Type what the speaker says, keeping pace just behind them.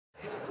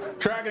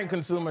Tracking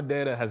consumer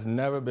data has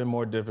never been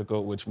more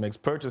difficult, which makes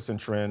purchasing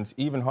trends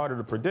even harder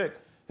to predict.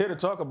 Here to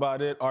talk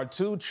about it are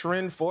two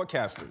trend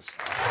forecasters.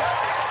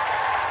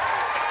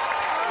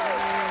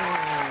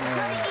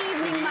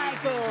 Good evening,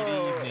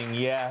 Michael. Good evening,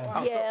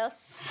 yes.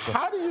 Yes.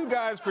 How do you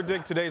guys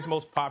predict today's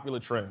most popular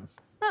trends?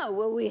 Oh,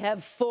 well, we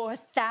have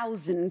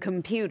 4,000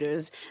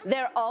 computers.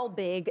 They're all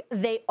big,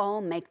 they all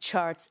make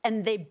charts,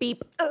 and they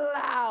beep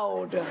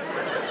loud.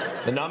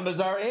 The numbers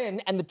are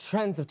in, and the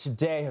trends of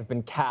today have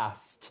been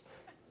cast.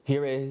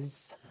 Here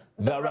is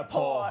the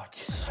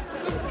report.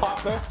 Our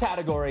first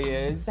category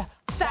is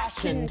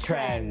fashion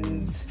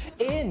trends.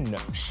 In,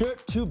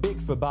 shirt too big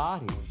for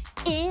body.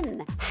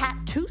 In, hat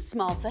too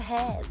small for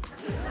head.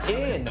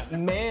 In,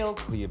 male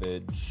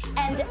cleavage.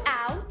 And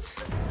out,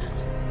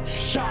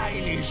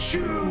 Shiny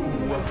shoe.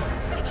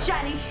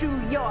 shiny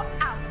shoe, you're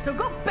out, so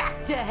go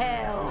back to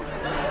hell.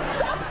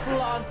 Stop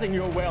flaunting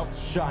your wealth,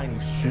 shiny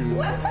shoe.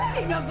 We're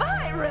fighting a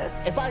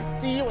virus. If I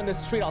see you in the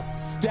street, I'll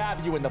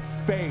stab you in the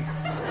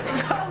face.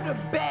 Go to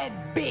bed,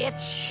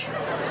 bitch.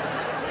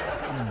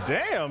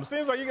 Damn,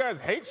 seems like you guys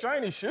hate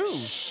shiny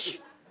shoes.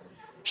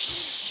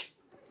 Shh.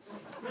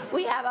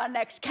 We have our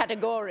next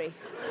category.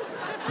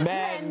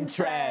 Men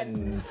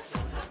trends.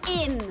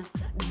 In,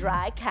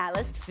 dry,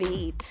 calloused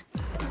feet.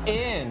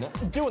 In,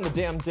 doing the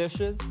damn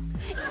dishes.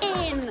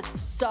 In,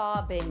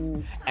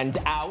 sobbing. And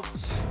out,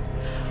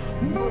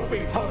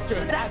 movie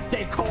posters as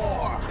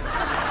decor.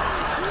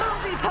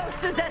 Movie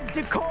posters as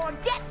decor,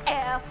 get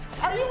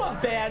effed. Are you a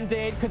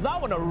Band-Aid? Because I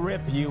want to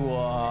rip you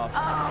off.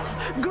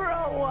 Oh,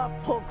 grow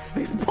up, Pulp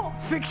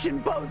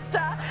Fiction poster,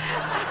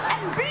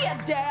 and be a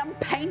damn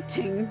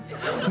painting.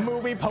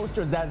 Movie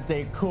posters as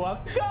decor.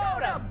 Go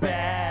to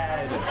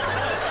bed.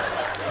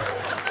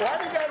 Why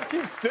do you guys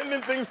keep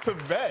sending things to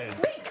bed?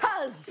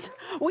 Because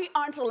we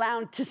aren't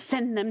allowed to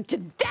send them to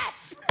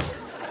death.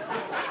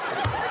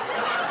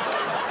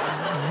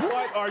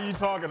 What are you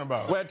talking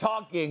about? We're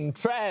talking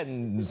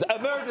trends.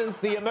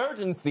 Emergency,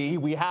 emergency.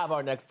 We have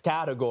our next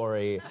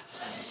category.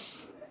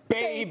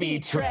 Baby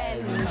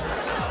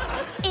trends.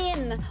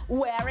 In,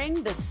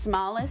 wearing the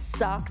smallest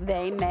sock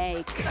they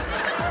make.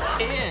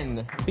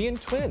 In, being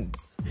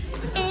twins.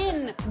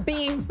 In,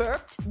 being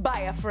burped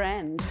by a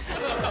friend.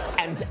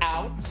 And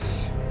out,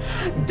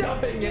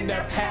 dumping in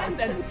their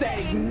pants and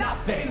saying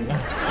nothing.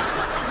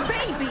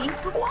 Baby,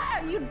 why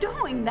are you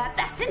doing that?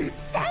 That's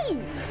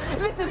insane.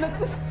 This is a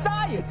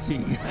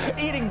society.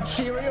 Eating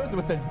Cheerios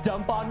with a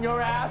dump on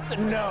your ass?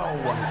 No.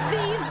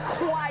 These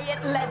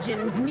quiet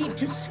legends need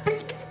to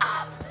speak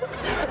up.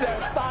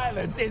 Their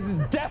silence is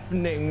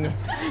deafening.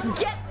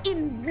 Get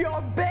in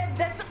your bed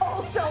that's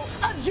also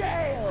a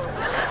jail.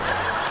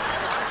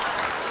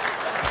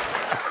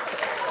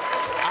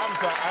 I'm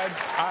sorry,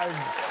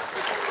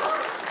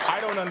 I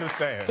don't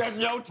understand. There's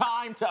no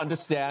time to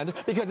understand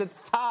because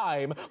it's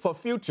time for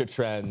future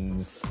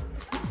trends.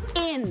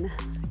 In,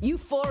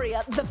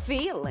 euphoria, the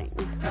feeling.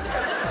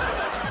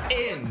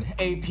 In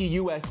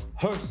APUS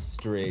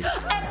history.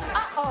 And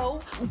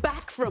uh-oh,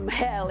 back from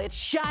hell, it's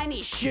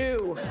shiny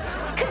shoe.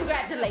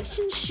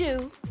 Congratulations,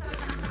 shoe.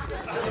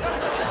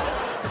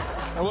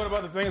 And what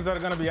about the things that are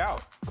going to be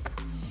out?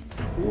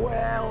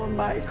 Well,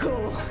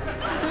 Michael,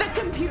 the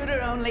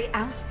computer only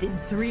ousted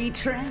 3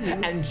 trends.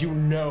 And you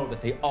know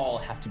that they all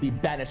have to be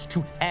banished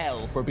to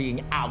hell for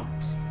being out.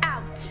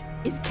 Out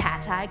is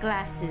cat eye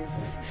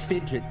glasses.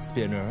 Fidget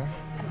spinner.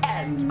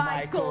 And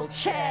Michael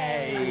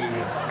Che.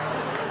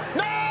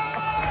 No!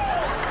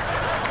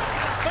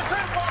 The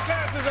trend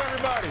forecasters,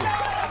 everybody! Go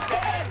to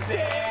bed,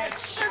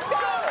 bitch! Go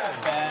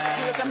to bed.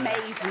 You look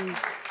amazing.